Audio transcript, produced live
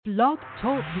Blog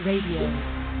Talk Radio.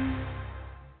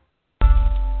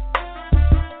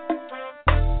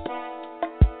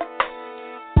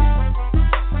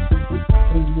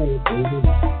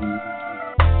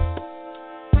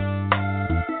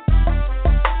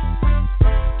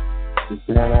 What's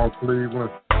going on, Cleveland?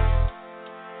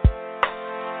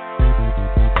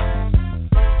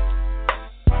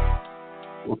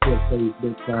 What's up,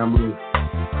 Facebook family?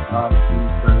 Odyssey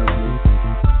family?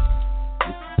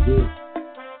 It's good.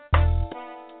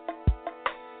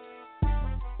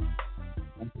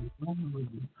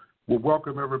 Well,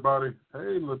 welcome everybody.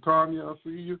 Hey, LaTanya, I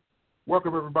see you.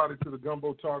 Welcome everybody to the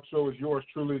Gumbo Talk Show. It's yours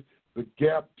truly, the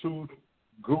gap-tooth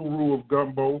guru of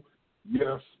Gumbo.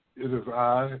 Yes, it is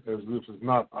I, as if it's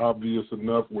not obvious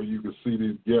enough where you can see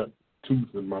these gap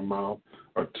tooth in my mouth,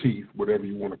 or teeth, whatever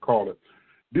you want to call it.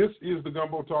 This is the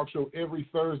Gumbo Talk Show every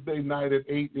Thursday night at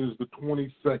 8. It is the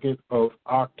 22nd of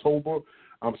October.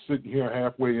 I'm sitting here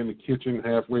halfway in the kitchen,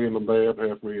 halfway in the lab,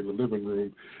 halfway in the living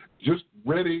room, just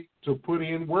ready to put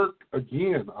in work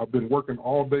again. I've been working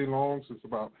all day long since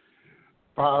about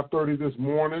 5:30 this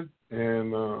morning,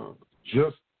 and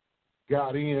just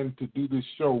got in to do this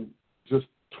show just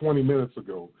 20 minutes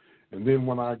ago. And then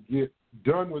when I get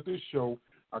done with this show,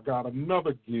 I got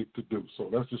another gig to do. So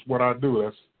that's just what I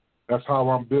do. That's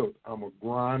how I'm built. I'm a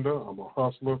grinder. I'm a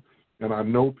hustler. And I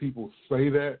know people say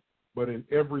that, but in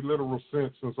every literal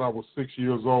sense, since I was 6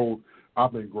 years old,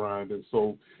 I've been grinding.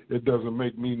 So it doesn't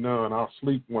make me none. I'll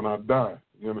sleep when I die.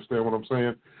 You understand what I'm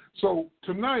saying? So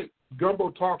tonight,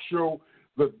 Gumbo Talk Show,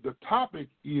 the topic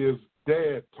is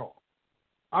dad talk.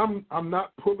 I'm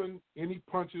not pulling any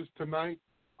punches tonight.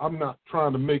 I'm not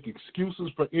trying to make excuses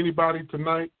for anybody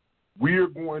tonight. We're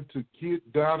going to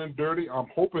get down and dirty. I'm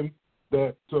hoping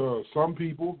that some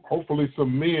people, hopefully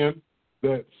some men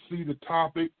that see the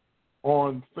topic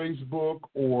on Facebook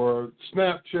or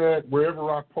Snapchat, wherever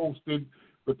I posted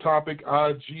the topic,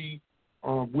 IG,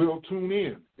 will tune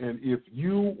in. And if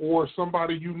you or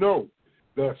somebody you know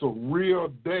that's a real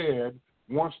dad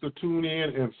wants to tune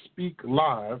in and speak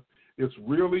live, it's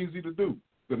real easy to do.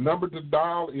 The number to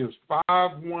dial is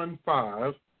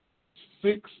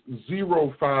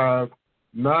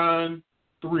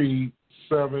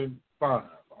 515-605-9375.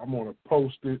 I'm going to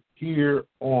post it here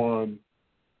on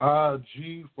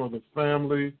IG for the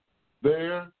family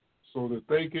there so that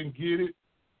they can get it.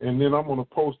 And then I'm going to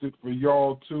post it for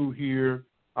y'all too here.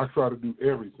 I try to do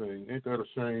everything. Ain't that a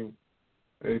shame?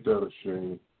 Ain't that a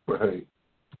shame? But hey,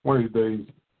 one of these days,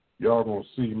 y'all going to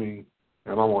see me,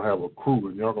 and I'm going to have a crew,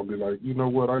 and y'all going to be like, you know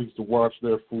what, I used to watch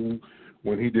that fool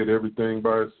when he did everything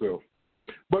by himself.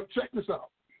 But check this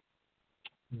out.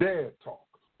 Dad talk,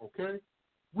 okay?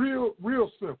 Real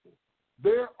simple.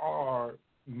 There are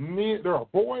men, there are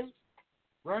boys,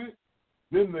 right?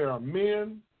 Then there are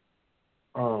men,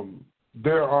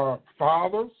 there are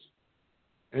fathers,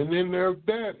 and then there's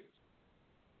daddies.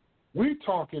 We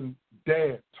talking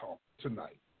dad talk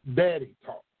tonight, daddy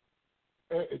talk.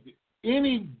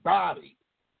 Anybody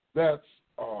that's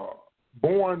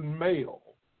born male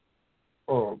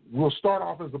will start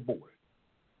off as a boy.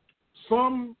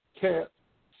 Some cats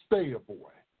stay a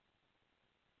boy.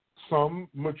 Some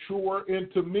mature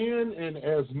into men, and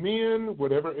as men,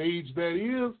 whatever age that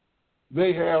is,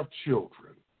 they have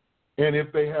children. And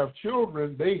if they have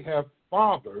children, they have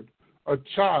fathered a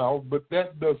child, but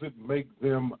that doesn't make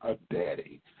them a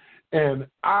daddy. And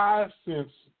I, since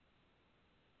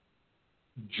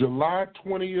July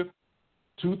 20th,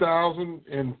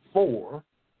 2004,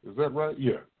 is that right?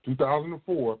 Yeah,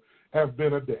 2004, have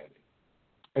been a daddy.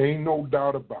 Ain't no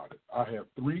doubt about it. I have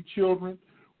 3 children.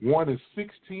 One is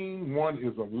 16, one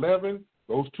is 11.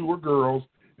 Those 2 are girls.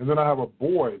 And then I have a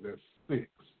boy that's 6.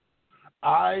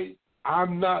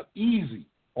 I'm not easy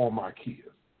on my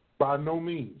kids, by no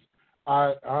means.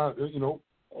 I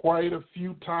quite a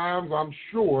few times I'm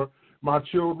sure my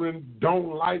children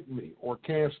don't like me or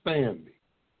can't stand me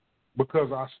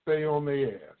because I stay on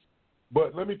their ass.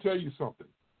 But let me tell you something.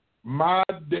 My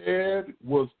dad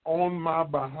was on my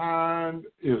behind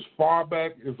as far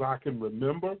back as I can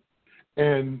remember.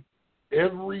 And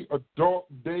every adult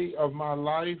day of my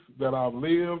life that I've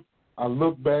lived, I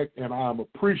look back and I'm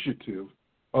appreciative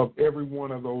of every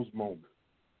one of those moments.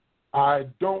 I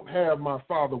don't have my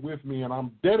father with me, and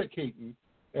I'm dedicating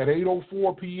at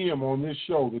 8:04 p.m. on this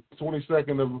show, the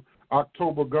 22nd of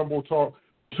October Gumbo Talk,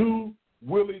 to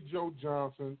Willie Joe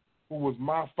Johnson, who was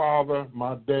my father,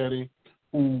 my daddy,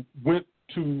 who went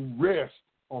to rest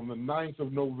on the 9th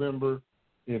of November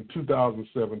in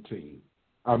 2017.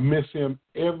 I miss him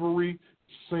every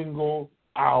single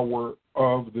hour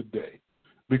of the day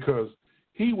because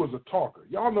he was a talker.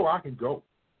 Y'all know I can go.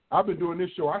 I've been doing this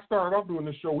show. I started off doing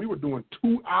this show. We were doing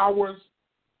 2 hours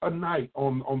a night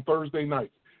on Thursday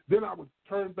nights. Then I would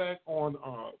turn back on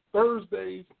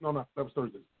Thursdays. No, not that was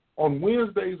Thursdays. On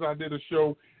Wednesdays, I did a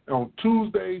show. And on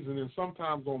Tuesdays, and then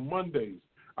sometimes on Mondays,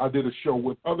 I did a show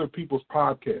with other people's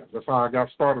podcasts. That's how I got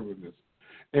started with this.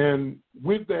 And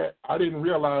with that, I didn't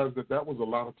realize that was a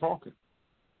lot of talking.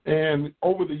 And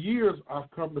over the years, I've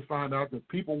come to find out that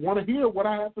people want to hear what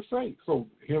I have to say. So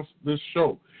hence this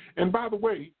show. And by the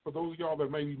way, for those of y'all that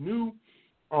may be new,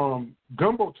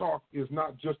 Gumbo Talk is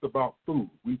not just about food.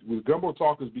 With Gumbo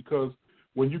Talk is because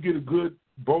when you get a good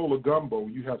bowl of gumbo,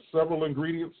 you have several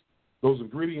ingredients. Those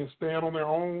ingredients stand on their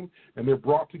own, and they're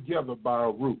brought together by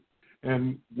a root.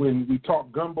 And when we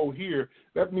talk gumbo here,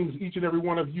 that means each and every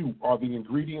one of you are the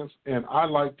ingredients, and I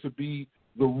like to be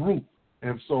the root.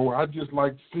 And so I just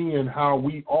like seeing how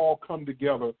we all come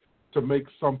together to make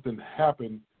something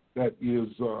happen that is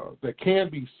that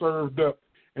can be served up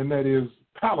and that is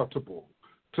palatable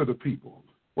to the people.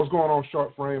 What's going on,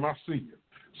 Short Frame? I see you.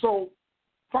 So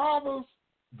fathers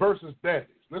versus daddies.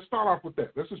 Let's start off with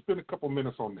that. Let's just spend a couple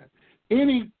minutes on that.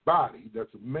 Anybody that's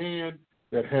a man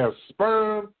that has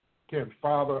sperm can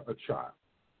father a child,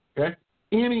 okay?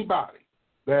 Anybody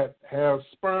that has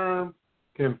sperm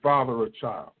can father a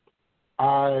child.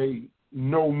 I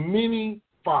know many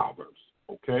fathers,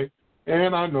 okay,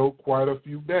 and I know quite a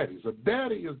few daddies. A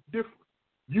daddy is different.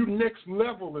 You next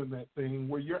level in that thing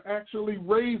where you're actually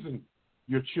raising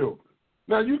your children.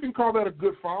 Now, you can call that a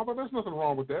good father. There's nothing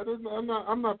wrong with that.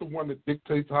 I'm not the one that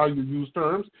dictates how you use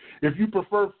terms. If you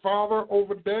prefer father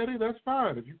over daddy, that's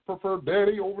fine. If you prefer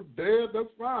daddy over dad, that's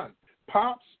fine.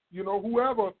 Pops,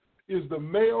 whoever is the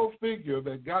male figure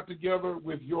that got together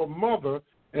with your mother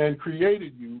and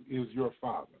created you is your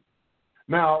father.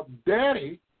 Now,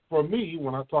 daddy, for me,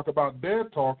 when I talk about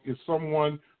dad talk, is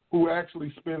someone who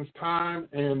actually spends time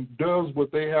and does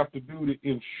what they have to do to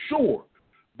ensure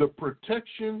the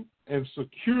protection and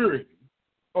security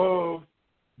of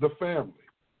the family.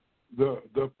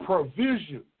 The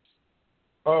provisions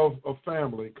of a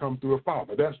family come through a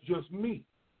father. That's just me.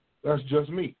 That's just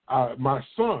me. My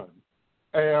son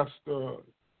asked,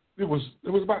 it was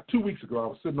about 2 weeks ago, I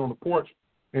was sitting on the porch,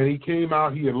 and he came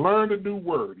out. He had learned a new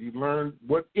word. He learned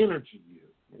what energy is,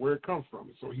 where it comes from.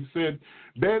 So he said,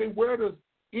 Daddy, where does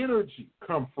energy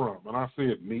come from? And I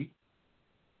said, me.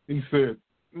 He said,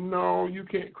 no, you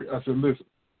can't. I said, listen,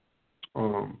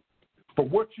 for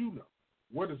what you know,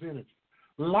 what is energy?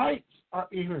 Lights are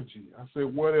energy. I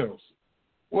said, what else?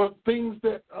 Well, things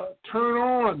that turn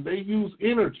on, they use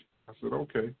energy. I said,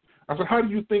 okay. I said, how do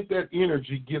you think that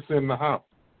energy gets in the house?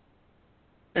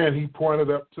 And he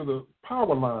pointed up to the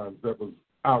power lines that was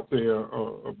out there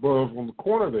above on the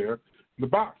corner there, the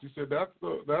box. He said, that's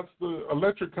the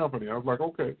electric company. I was like,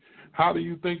 okay. How do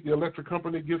you think the electric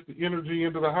company gets the energy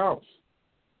into the house?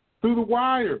 Through the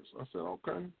wires. I said,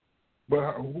 okay.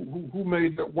 But who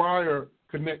made that wire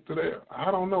connect to there?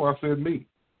 I don't know. I said, me.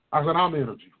 I said, I'm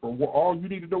energy. For all you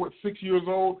need to know at 6 years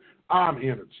old, I'm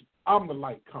energy. I'm the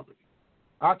light company.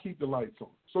 I keep the lights on.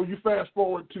 So you fast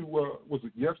forward to, was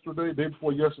it yesterday, day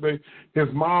before yesterday, his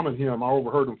mom and him, I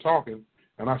overheard them talking,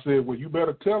 and I said, well, you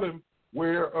better tell him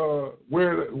where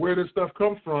this stuff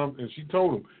comes from. And she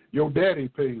told him, your daddy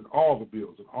pays all the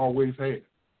bills and always has.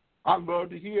 I love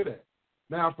to hear that.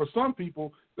 Now, for some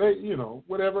people, they,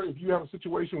 whatever, if you have a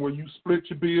situation where you split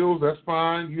your bills, that's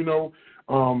fine,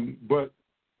 but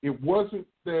it wasn't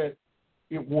that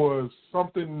it was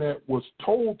something that was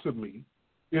told to me.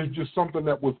 It's just something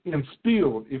that was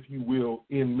instilled, if you will,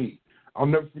 in me. I'll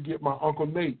never forget my Uncle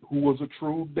Nate, who was a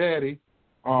true daddy.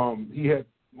 He had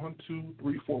 4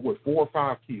 or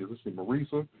 5 kids. Let's see,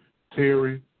 Marisa,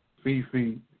 Terry,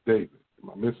 Fifi, David. Am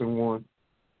I missing one?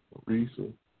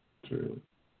 Marisa, Terry,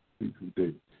 Fifi,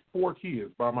 David. 4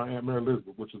 kids by my Aunt Mary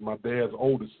Elizabeth, which is my dad's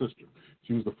oldest sister.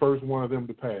 She was the first one of them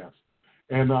to pass.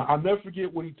 And I'll never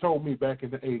forget what he told me back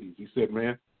in the 80s. He said,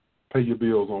 man, pay your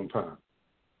bills on time.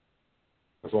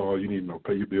 That's all you need to know,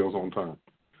 pay your bills on time.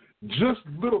 Just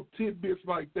little tidbits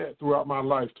like that throughout my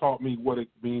life taught me what it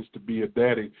means to be a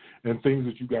daddy and things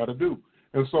that you got to do.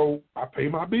 And so I pay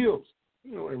my bills.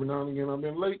 Every now and again I've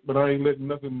been late, but I ain't letting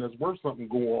nothing that's worth something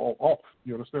go off.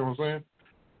 You understand what I'm saying?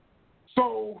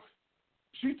 So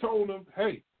she told him,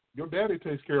 hey, your daddy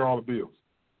takes care of all the bills.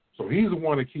 So he's the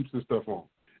one that keeps this stuff on.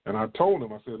 And I told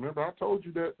him, I said, remember I told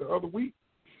you that the other week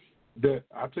that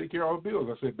I take care of all the bills.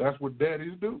 I said, that's what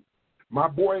daddies do. My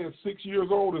boy at 6 years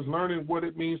old is learning what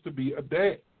it means to be a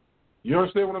dad. You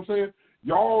understand what I'm saying?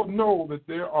 Y'all know that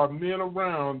there are men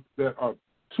around that are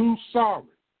too sorry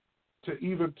to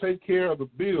even take care of the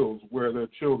bills where their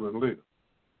children live.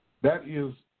 That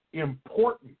is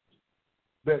important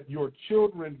that your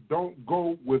children don't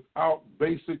go without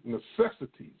basic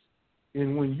necessities.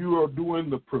 And when you are doing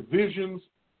the provisions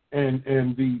and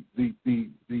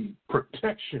the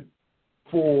protection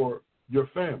for your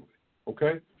family,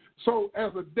 okay? So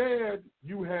as a dad,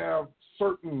 you have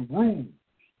certain rules,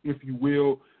 if you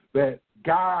will, that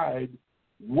guide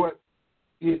what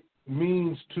it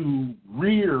means to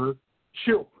rear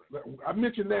children. I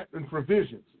mentioned that in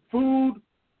provisions, food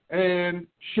and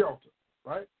shelter,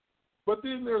 right? But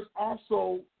then there's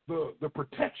also the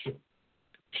protection.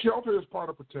 Shelter is part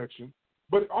of protection,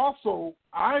 but also,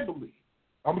 I believe,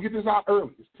 I'm going to get this out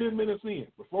early. It's 10 minutes in,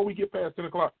 before we get past 10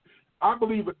 o'clock. I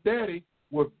believe a daddy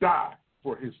will die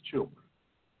for his children,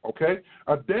 okay?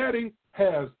 A daddy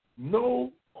has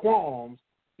no qualms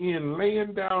in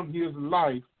laying down his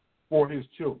life for his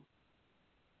children.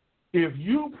 If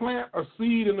you plant a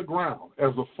seed in the ground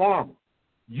as a farmer,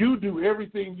 you do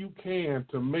everything you can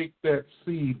to make that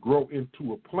seed grow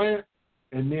into a plant,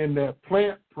 and then that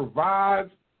plant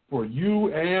provides for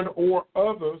you and or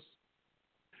others,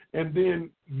 and then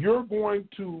you're going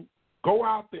to go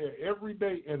out there every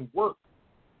day and work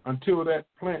until that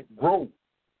plant grows.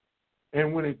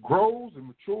 And when it grows and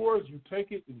matures, you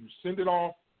take it and you send it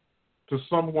off to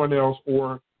someone else,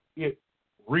 or it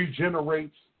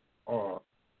regenerates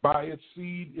by its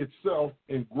seed itself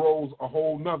and grows a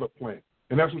whole nother plant.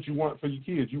 And that's what you want for your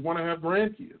kids. You want to have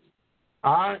grandkids.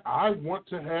 I want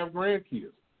to have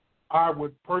grandkids. I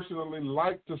would personally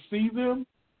like to see them.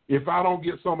 If I don't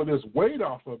get some of this weight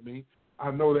off of me,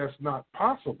 I know that's not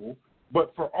possible.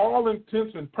 But for all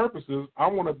intents and purposes, I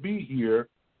want to be here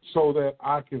so that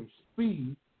I can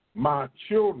see my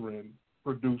children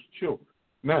produce children.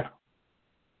 Now,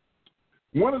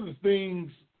 one of the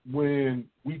things when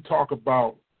we talk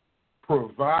about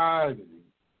providing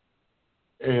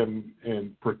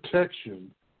and protection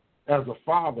as a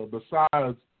father,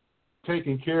 besides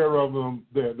taking care of them,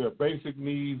 their basic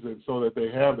needs, and so that they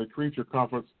have the creature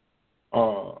comforts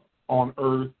on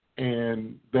earth,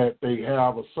 and that they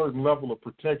have a certain level of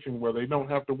protection where they don't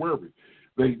have to worry.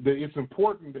 It's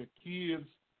important that kids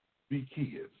be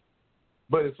kids,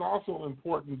 but it's also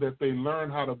important that they learn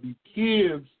how to be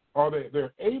kids, or that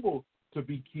they're able to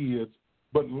be kids,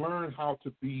 but learn how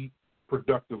to be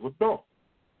productive adults.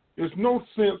 There's no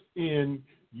sense in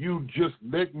you just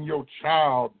letting your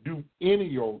child do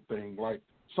any old thing like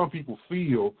some people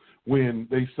feel when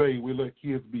they say we let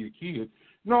kids be a kid.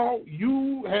 No,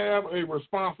 you have a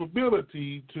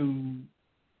responsibility to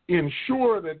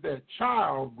ensure that that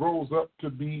child grows up to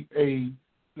be a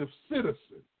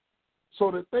citizen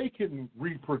so that they can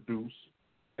reproduce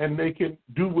and they can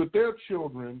do with their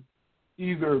children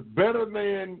either better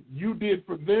than you did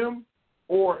for them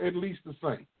or at least the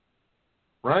same,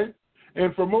 right?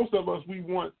 And for most of us, we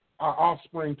want our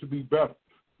offspring to be better.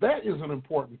 That is an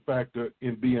important factor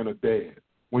in being a dad.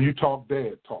 When you talk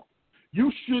dad talk, you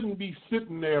shouldn't be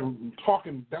sitting there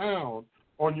talking down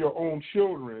on your own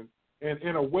children and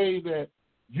in a way that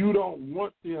you don't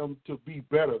want them to be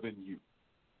better than you.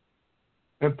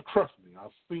 And trust me,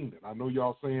 I've seen it. I know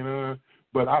y'all saying,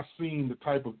 but I've seen the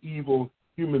type of evil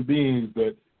human beings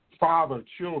that father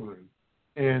children,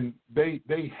 and they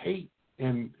hate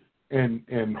and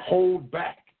hold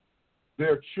back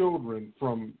their children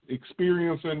from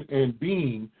experiencing and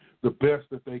being the best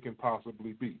that they can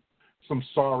possibly be. Some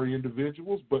sorry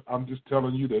individuals, but I'm just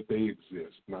telling you that they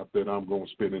exist, not that I'm going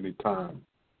to spend any time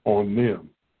on them.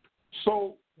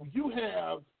 So you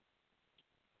have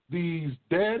these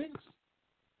daddies,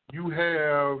 you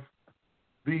have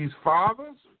these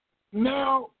fathers.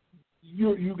 Now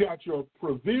you got your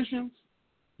provisions,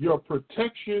 your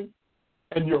protection,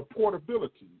 and your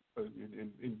portability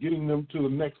in getting them to the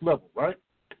next level, right?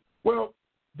 Well,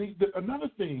 another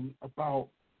thing about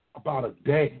a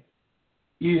dad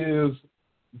is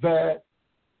that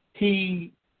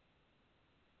he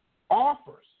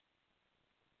offers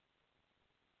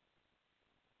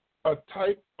a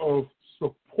type of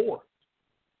support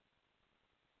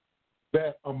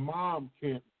that a mom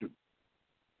can't do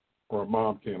or a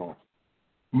mom can't offer.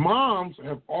 Moms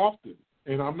have often,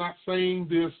 and I'm not saying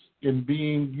this in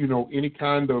being, any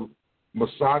kind of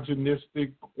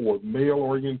misogynistic or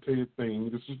male-oriented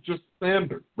thing. This is just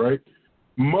standard, right?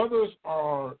 Mothers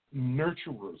are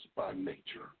nurturers by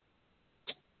nature.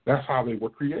 That's how they were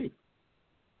created.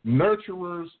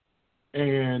 Nurturers,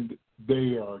 and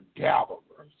they are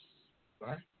gatherers,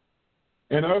 right?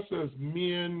 And us as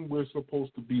men, we're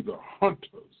supposed to be the hunters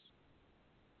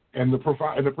and the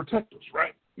protectors,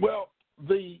 right? Well,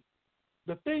 the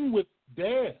thing with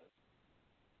dads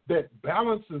that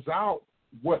balances out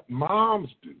what moms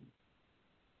do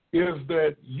is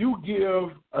that you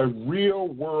give a real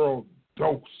world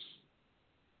dose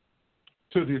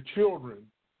to their children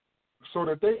so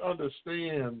that they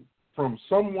understand from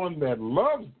someone that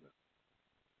loves them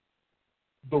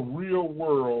the real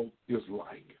world is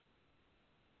like.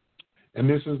 And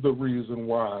this is the reason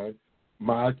why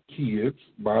my kids,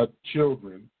 my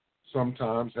children,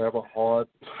 sometimes have a hard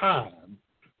time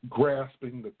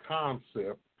grasping the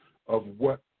concept of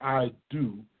what I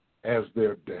do as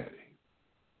their daddy.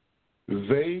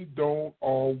 They don't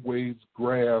always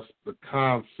grasp the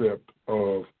concept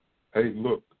of, hey,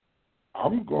 look,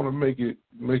 I'm going to make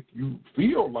you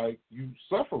feel like you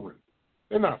suffering.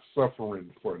 They're not suffering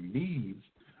for needs.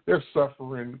 They're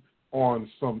suffering on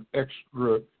some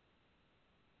extra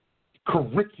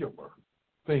curricular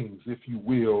things, if you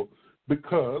will,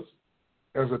 because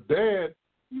as a dad,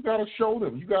 you got to show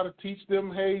them. You got to teach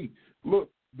them, hey,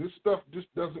 look, this stuff just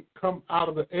doesn't come out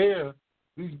of the air.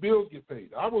 These bills get paid.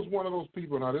 I was one of those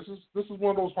people. Now, this is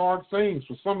one of those hard sayings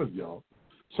for some of y'all.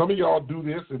 Some of y'all do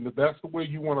this, and if that's the way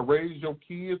you want to raise your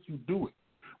kids, you do it.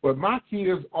 But my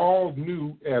kids all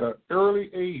knew at an early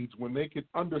age, when they could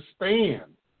understand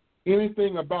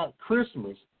anything about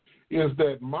Christmas, is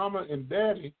that mama and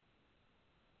daddy,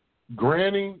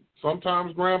 granny,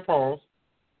 sometimes grandpas,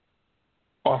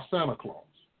 are Santa Claus,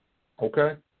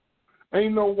 okay?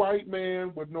 Ain't no white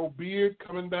man with no beard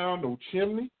coming down no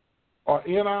chimney or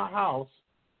in our house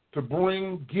to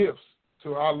bring gifts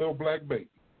to our little black baby.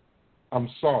 I'm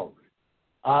sorry.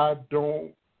 I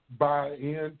don't buy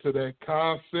into that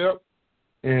concept.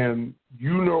 And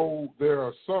you know, there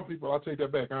are some people, I'll take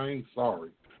that back, I ain't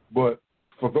sorry. But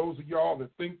for those of y'all that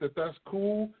think that that's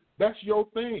cool, that's your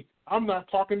thing. I'm not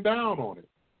talking down on it.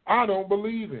 I don't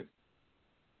believe in it.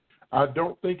 I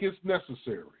don't think it's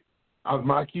necessary.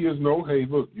 My kids know, hey,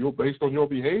 look, you're based on your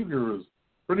behavior is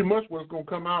pretty much what's going to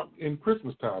come out in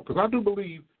Christmas time. Because I do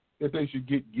believe that they should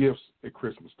get gifts at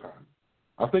Christmas time.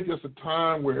 I think it's a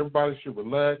time where everybody should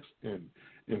relax and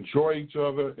enjoy each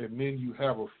other, and then you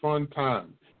have a fun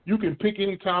time. You can pick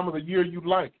any time of the year you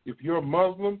like. If you're a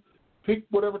Muslim, pick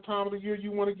whatever time of the year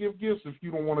you want to give gifts if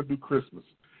you don't want to do Christmas.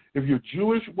 If you're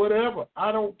Jewish, whatever,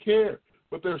 I don't care.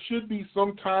 But there should be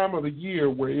some time of the year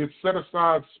where it's set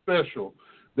aside special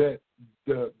that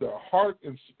the heart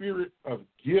and spirit of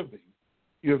giving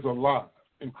is alive.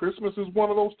 And Christmas is one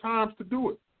of those times to do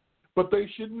it. But they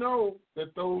should know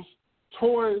that those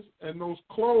toys and those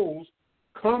clothes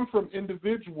come from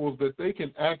individuals that they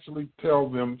can actually tell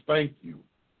them thank you.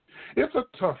 It's a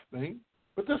tough thing,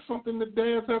 but that's something that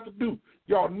dads have to do.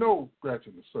 Y'all know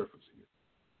scratching the surface here.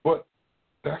 But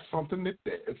that's something that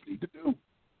dads need to do.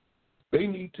 They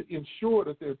need to ensure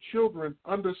that their children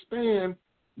understand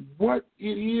what it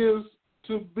is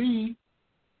to be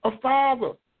a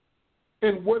father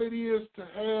and what it is to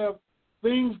have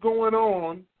things going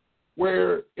on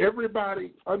where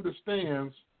everybody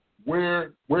understands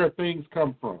where things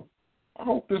come from. I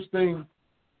hope this thing,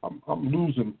 I'm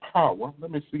losing power.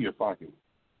 Let me see if I can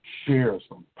share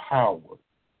some power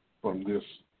from this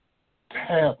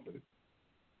tablet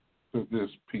to this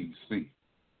PC.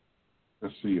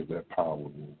 Let's see if that power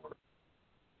will work.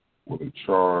 Will it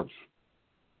charge?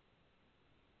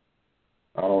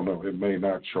 I don't know. It may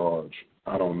not charge.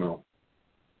 I don't know.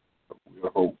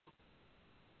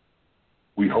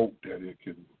 We hope that it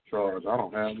can charge. I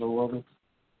don't have no other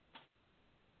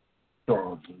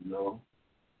charger, y'all.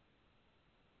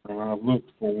 And I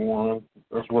looked for one.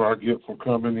 That's what I get for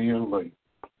coming in late.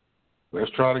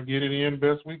 Let's try to get it in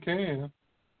best we can.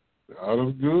 God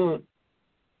is good.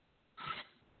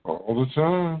 All the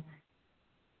time.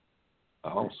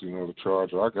 I don't see another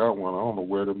charger. I got one. I don't know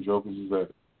where them jokers is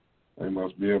at. They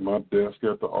must be at my desk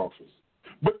at the office.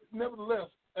 But nevertheless,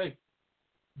 hey,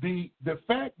 the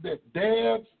fact that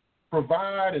dads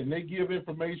provide and they give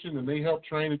information and they help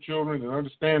train the children and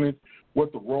understanding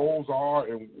what the roles are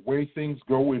and the way things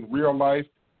go in real life,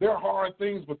 they're hard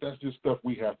things, but that's just stuff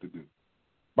we have to do.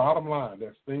 Bottom line,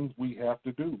 that's things we have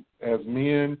to do. As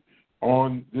men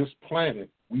on this planet,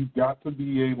 we've got to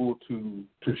be able to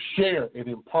share and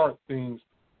impart things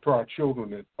to our children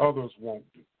that others won't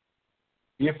do.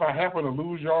 If I happen to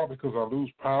lose y'all because I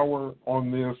lose power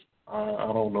on this,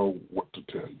 I don't know what to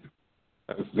tell you.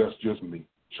 That's just me.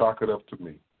 Chalk it up to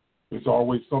me. It's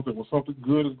always something. When something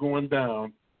good is going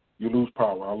down, you lose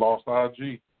power. I lost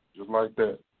IG just like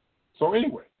that. So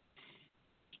anyway,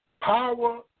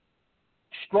 power,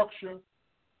 structure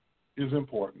is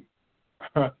important.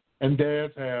 And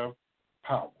dads have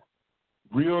power.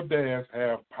 Real dads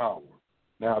have power.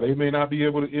 Now, they may not be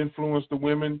able to influence the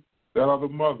women that are the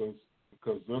mothers,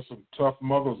 because there's some tough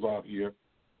mothers out here.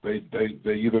 They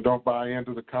either don't buy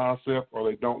into the concept or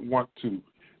they don't want to.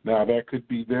 Now, that could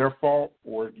be their fault,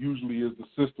 or it usually is the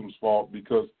system's fault,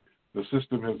 because the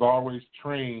system has always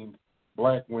trained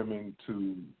black women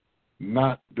to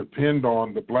not depend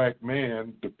on the black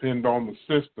man, depend on the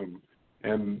system,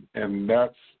 and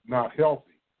that's not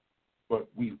healthy. But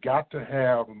we've got to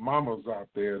have mamas out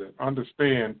there that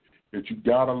understand that you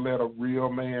got to let a real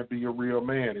man be a real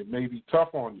man. It may be tough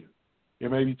on you. It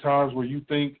may be times where you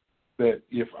think that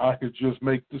if I could just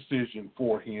make decision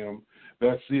for him,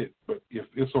 that's it. But if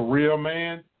it's a real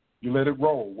man, you let it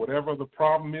roll. Whatever the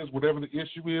problem is, whatever the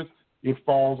issue is, it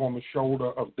falls on the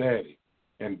shoulder of daddy,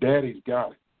 and daddy's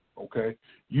got it, okay?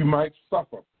 You might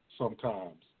suffer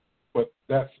sometimes, but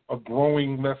that's a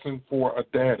growing lesson for a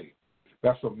daddy.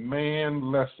 That's a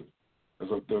man lesson. There's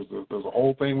a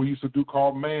whole thing we used to do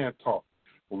called man talk,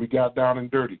 where we got down and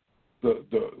dirty.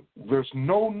 There's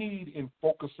no need in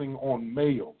focusing on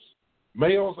males.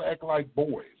 Males act like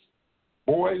boys.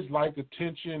 Boys like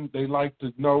attention. They like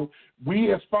to know.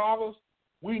 We as fathers,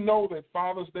 we know that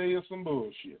Father's Day is some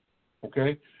bullshit,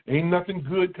 okay? Ain't nothing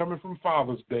good coming from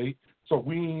Father's Day, so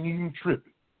we ain't even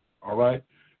tripping, all right?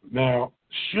 Now,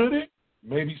 should it?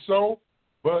 Maybe so,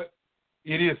 but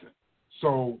it isn't.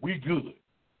 So we good.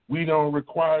 We don't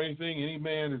require anything. Any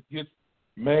man that gets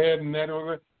mad and that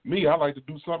or that. Me, I like to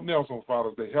do something else on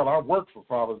Father's Day. Hell, I worked for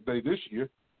Father's Day this year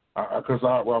because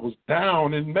I was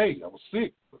down in May. I was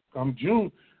sick. Come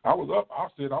June, I was up. I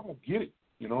said, I'm going to get it.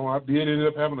 You know, I did end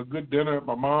up having a good dinner at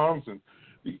my mom's, and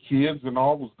the kids and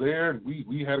all was there, and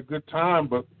we had a good time.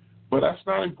 But that's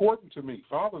not important to me.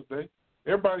 Father's Day,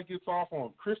 everybody gets off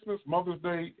on Christmas, Mother's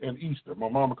Day, and Easter. My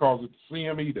mama calls it the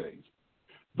CME days.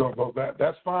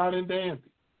 That's fine and dandy,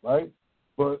 right?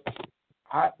 But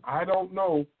I don't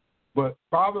know. But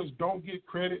fathers don't get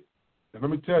credit. And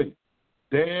let me tell you,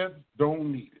 dads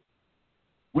don't need it.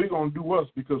 We're going to do us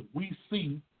because we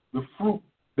see the fruit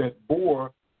that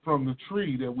bore from the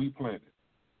tree that we planted.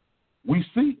 We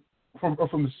see from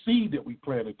the seed that we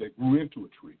planted that grew into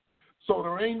a tree. So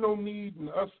there ain't no need in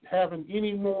us having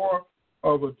any more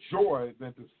of a joy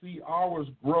than to see ours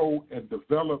grow and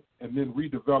develop and then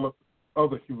redevelop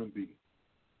other human beings.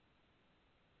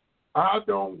 I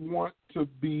don't want to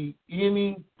be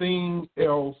anything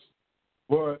else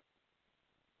but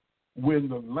when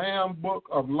the Lamb Book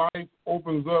of Life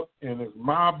opens up and it's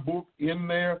my book in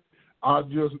there, I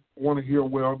just want to hear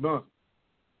well done.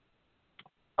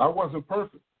 I wasn't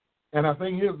perfect. And the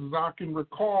thing is I can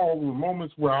recall the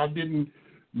moments where I didn't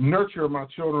nurture my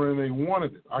children and they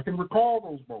wanted it. I can recall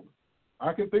those moments.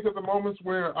 I can think of the moments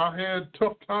where I had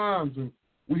tough times and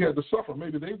we had to suffer.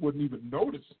 Maybe they wouldn't even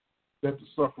notice that the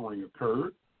suffering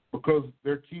occurred because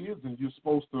they're kids and you're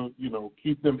supposed to,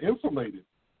 keep them insulated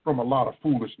from a lot of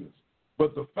foolishness.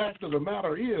 But the fact of the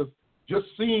matter is just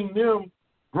seeing them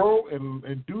grow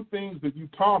and do things that you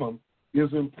taught them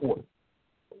is important.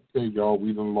 Okay, y'all,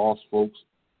 we done lost folks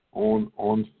on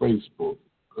Facebook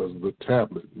because the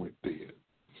tablet went dead.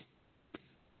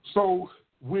 So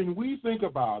when we think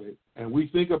about it and we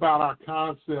think about our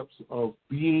concepts of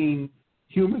being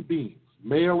human beings,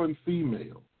 male and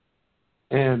female,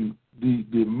 and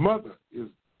the mother is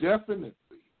definitely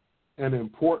an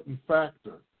important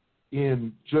factor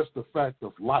in just the fact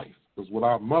of life, because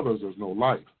without mothers, there's no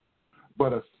life.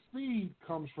 But a seed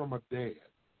comes from a dad,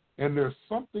 and there's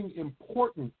something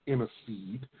important in a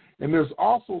seed, and there's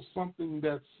also something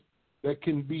that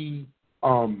can be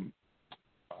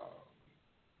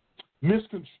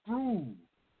misconstrued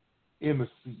in a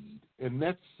seed, and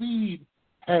that seed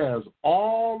has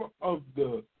all of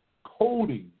the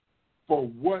coding for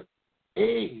what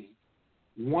egg,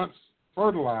 once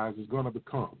fertilized, is going to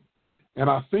become. And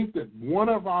I think that one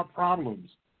of our problems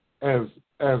as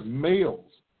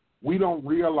males, we don't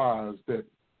realize that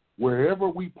wherever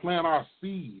we plant our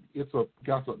seed, it's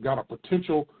got a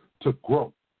potential to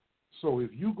grow. So if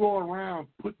you go around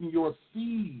putting your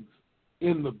seeds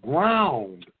in the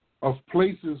ground of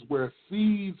places where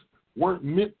seeds weren't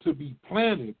meant to be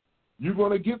planted, you're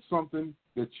going to get something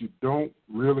that you don't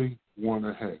really want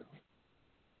to have.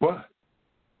 But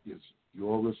it's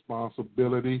your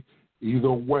responsibility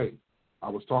either way. I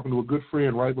was talking to a good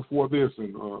friend right before this,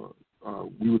 and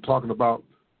we were talking about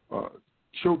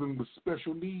children with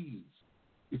special needs,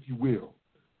 if you will.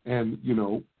 And,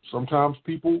 sometimes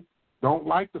people don't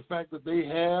like the fact that they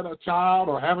had a child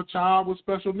or have a child with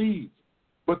special needs.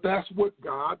 But that's what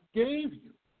God gave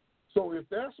you. So if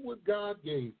that's what God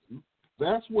gave you,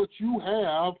 that's what you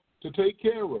have to take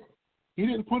care of. He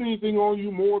didn't put anything on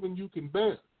you more than you can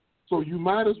bear. So you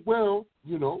might as well,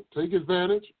 take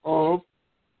advantage of.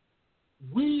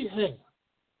 We have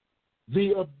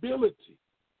the ability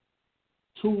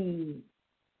to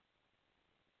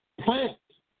plant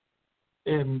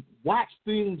and watch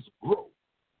things grow.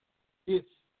 It's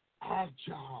our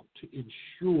job to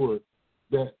ensure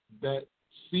that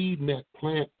seed in that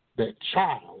plant, that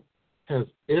child, has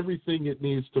everything it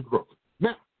needs to grow.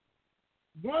 Now,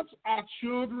 once our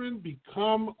children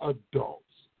become adults,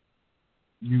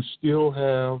 you still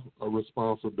have a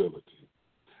responsibility.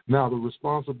 Now, the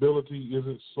responsibility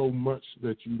isn't so much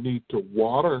that you need to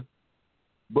water,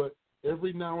 but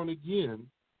every now and again,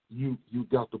 you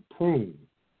got to prune.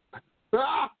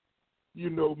 You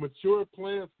know, mature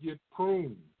plants get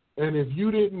pruned. And if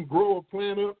you didn't grow a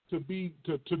plant up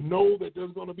to know that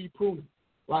there's going to be pruning,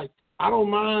 like, I don't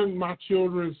mind my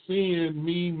children seeing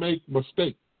me make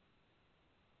mistakes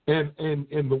and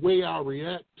the way I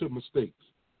react to mistakes.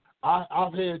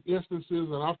 I've had instances,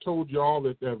 and I've told y'all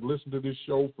that have listened to this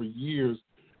show for years,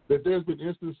 that there's been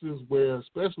instances where,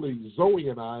 especially Zoe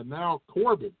and I, now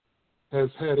Corbin has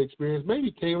had experience.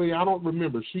 Maybe Kaylee, I don't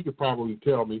remember. She could probably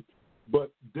tell me.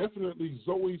 But definitely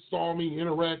Zoe saw me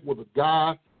interact with a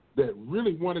guy that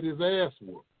really wanted his ass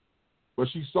whooped. But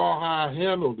she saw how I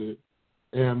handled it,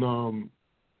 and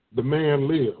the man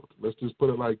lived. Let's just put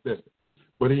it like that.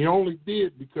 But he only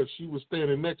did because she was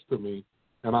standing next to me,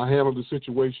 and I handled the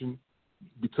situation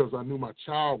because I knew my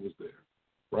child was there,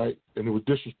 right? And it was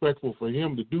disrespectful for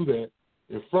him to do that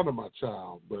in front of my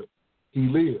child, but he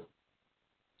lived.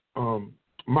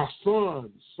 My son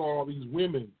saw these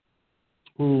women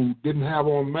who didn't have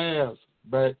on masks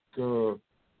back a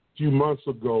few months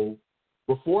ago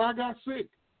before I got sick.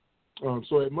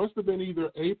 So it must have been either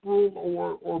April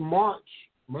or March.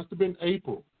 Must have been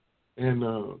April. And,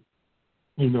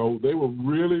 you know, they were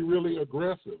really, really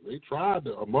aggressive. They tried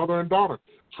to, a mother and daughter,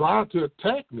 tried to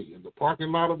attack me in the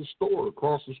parking lot of the store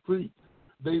across the street.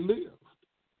 They lived.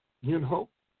 You know,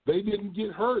 they didn't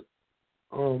get hurt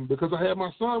because I had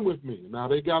my son with me. Now,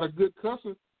 they got a good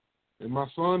cousin, and my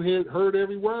son had heard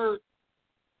every word,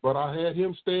 but I had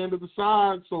him stand to the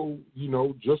side so, you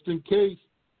know, just in case,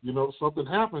 you know, something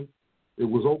happened, it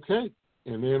was okay.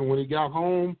 And then when he got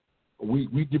home, we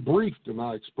debriefed, and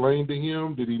I explained to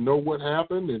him, did he know what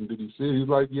happened, and did he see? He's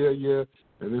like, yeah,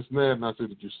 and this and that. And I said,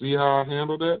 did you see how I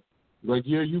handled that? He's like,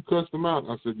 yeah, you cussed him out.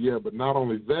 I said, yeah, but not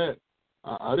only that,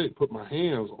 I didn't put my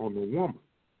hands on the woman.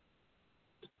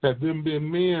 Had them been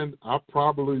men, I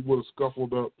probably would have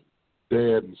scuffled up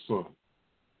dad and son.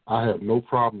 I have no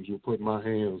problems with putting my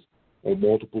hands on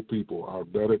multiple people.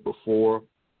 I've done it before,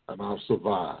 and I've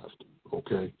survived,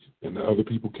 okay? And the other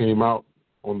people came out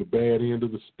on the bad end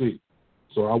of the stick.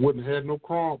 So I wouldn't have had no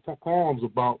qualms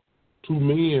about two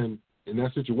men in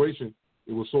that situation.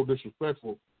 It was so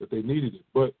disrespectful that they needed it.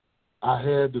 But I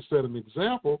had to set an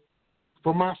example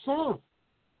for my son.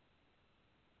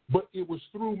 But it was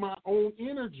through my own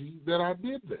energy that I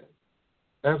did that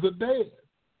as a dad.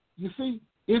 You see,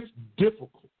 it's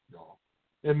difficult, y'all.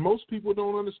 And most people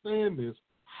don't understand this,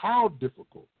 how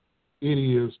difficult it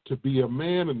is to be a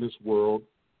man in this world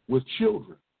with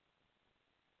children.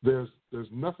 There's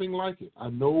nothing like it. I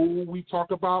know we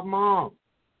talk about mom,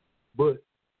 but,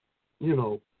 you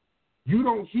know, you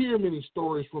don't hear many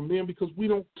stories from men because we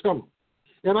don't tell them.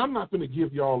 And I'm not going to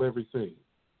give y'all everything,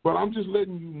 but I'm just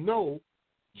letting you know,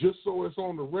 just so it's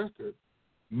on the record,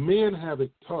 men have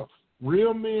it tough.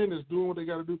 Real men is doing what they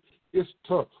got to do. It's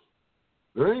tough.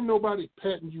 There ain't nobody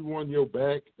patting you on your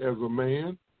back as a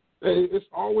man. It's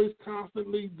always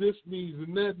constantly this needs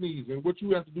and that needs, and what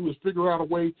you have to do is figure out a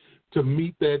way to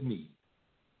meet that need.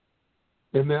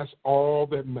 And that's all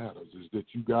that matters, is that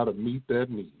you got to meet that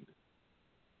need.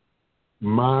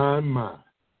 My.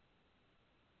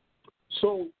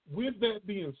 So with that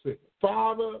being said,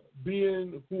 father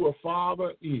being who a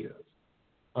father is,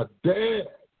 a dad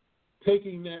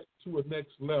taking that to a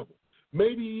next level,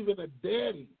 maybe even a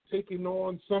daddy taking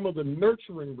on some of the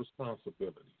nurturing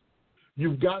responsibilities.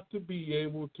 You've got to be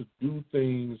able to do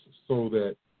things so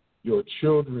that your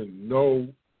children know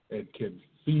and can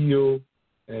feel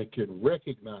and can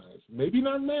recognize, maybe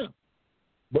not now,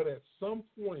 but at some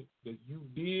point that you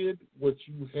did what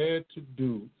you had to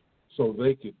do so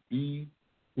they could be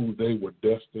who they were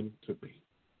destined to be.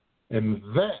 And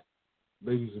that,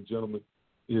 ladies and gentlemen,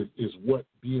 is what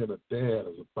being a dad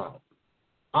is about.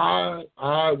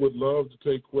 I would love to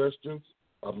take questions.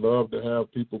 I'd love to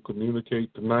have people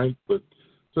communicate tonight, but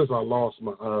since I lost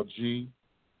my IG,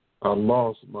 I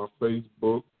lost my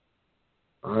Facebook,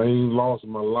 I ain't lost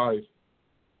my life,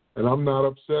 and I'm not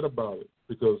upset about it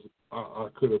because I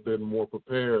could have been more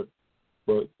prepared,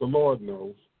 but the Lord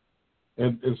knows,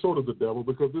 and so does the devil,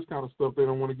 because this kind of stuff they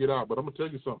don't want to get out. But I'm going to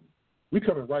tell you something. We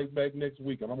coming right back next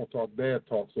week, and I'm going to talk dad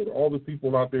talk so that all the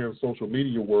people out there in the social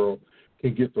media world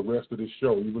can get the rest of this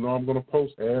show, even though I'm going to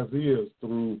post as is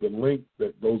through the link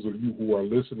that those of you who are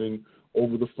listening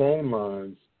over the phone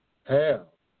lines have.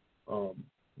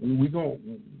 We're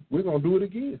gonna do it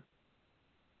again.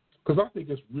 because I think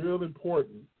it's real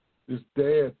important, this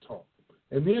dad talk.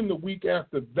 And then the week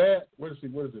after that, what is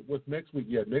it? What's next week?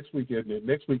 Yeah, next week, isn't it?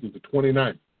 Next week is the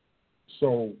 29th.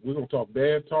 So we're going to talk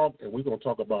dad talk, and we're going to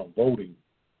talk about voting,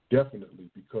 definitely,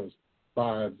 because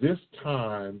by this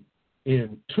time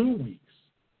in 2 weeks,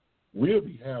 we'll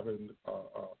be having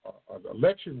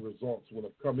election results will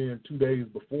have come in 2 days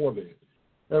before then.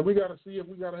 And we got to see if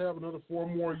we got to have another 4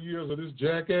 more years of this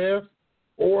jackass,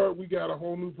 or we got a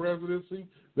whole new presidency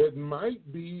that might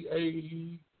be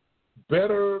a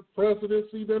better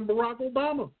presidency than Barack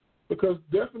Obama, because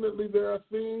definitely there are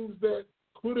things that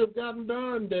could have gotten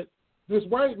done that this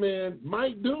white man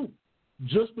might do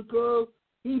just because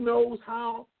he knows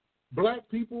how black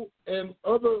people and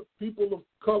other people of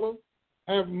color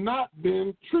have not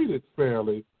been treated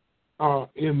fairly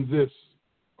in this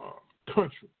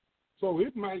country. So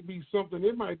it might be something,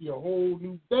 it might be a whole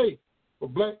new day for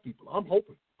black people. I'm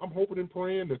hoping and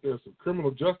praying that there's some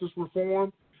criminal justice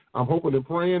reform. I'm hoping and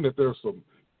praying that there's some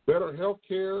better health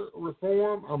care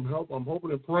reform. I'm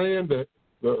hoping and praying that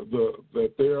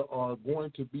that there are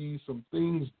going to be some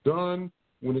things done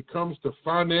when it comes to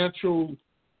financial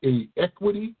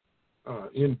equity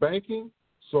in banking.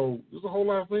 So there's a whole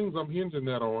lot of things I'm hinging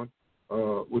that on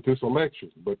with this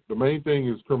election. But the main thing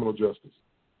is criminal justice.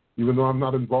 Even though I'm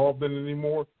not involved in it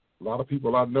anymore, a lot of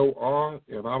people I know are,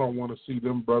 and I don't want to see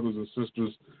them brothers and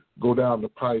sisters go down the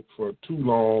pipe for too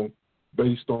long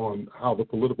based on how the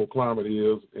political climate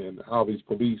is and how these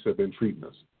police have been treating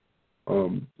us.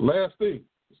 Last thing,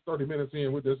 it's 30 minutes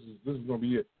in with this is going to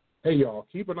be it. Hey, y'all,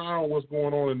 keep an eye on what's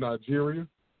going on in Nigeria.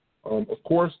 Of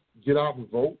course, get out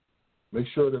and vote. Make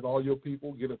sure that all your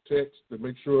people get a text to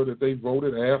make sure that they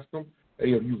voted. Ask them,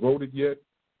 hey, have you voted yet?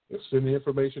 And send the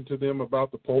information to them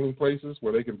about the polling places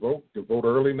where they can vote. You can vote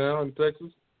early now in Texas.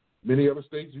 Many other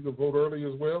states you can vote early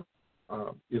as well.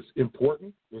 It's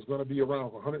important. There's going to be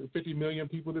around 150 million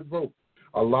people that vote.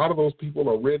 A lot of those people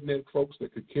are redneck folks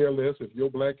that could care less if your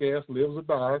black ass lives or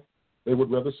dies. They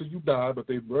would rather see you die, but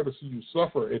they'd rather see you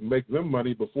suffer and make them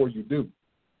money before you do.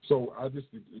 So I just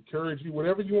encourage you,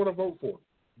 whatever you want to vote for,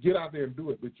 get out there and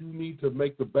do it. But you need to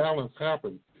make the balance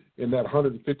happen in that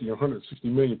 150 or 160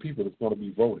 million people that's going to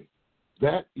be voting.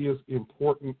 That is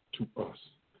important to us.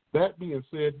 That being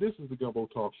said, this is the Gumbo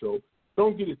Talk Show.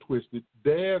 Don't get it twisted.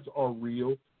 Dads are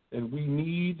real, and we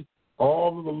need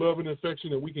all of the love and affection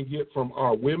that we can get from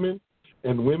our women.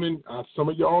 And women, some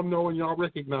of y'all know and y'all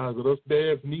recognize that us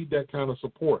dads need that kind of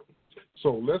support.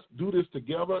 So let's do this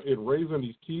together in raising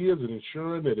these kids and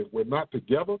ensuring that if we're not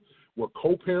together, we're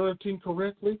co-parenting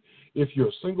correctly. If you're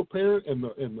a single parent and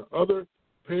the other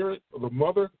parent, the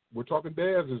mother, we're talking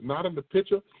dads, is not in the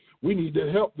picture, we need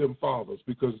to help them fathers,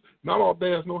 because not all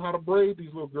dads know how to braid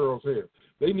these little girls' hair.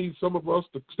 They need some of us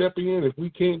to step in. If we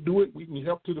can't do it, we can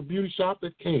help to the beauty shop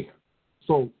that can.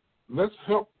 So let's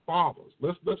help fathers.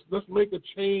 Let's make a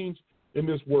change in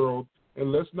this world,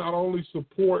 and let's not only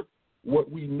support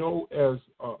what we know as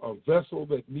a vessel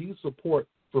that needs support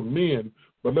from men,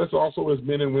 but let's also, as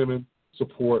men and women,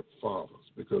 support fathers,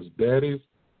 because daddies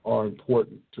are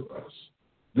important to us.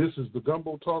 This is the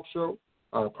Gumbo Talk Show.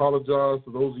 I apologize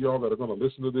to those of y'all that are going to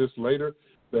listen to this later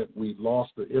that we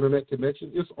lost the internet connection.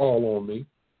 It's all on me.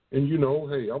 And,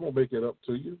 hey, I'm going to make it up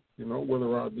to you,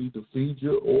 whether I need to feed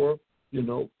you or,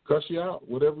 cuss you out.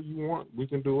 Whatever you want, we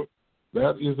can do it.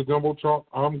 That is the Gumbo Talk.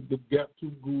 I'm the Gap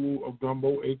 2 Guru of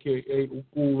Gumbo, a.k.a.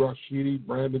 Ukul Rashidi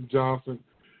Brandon Johnson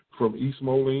from East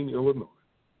Moline, Illinois.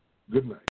 Good night.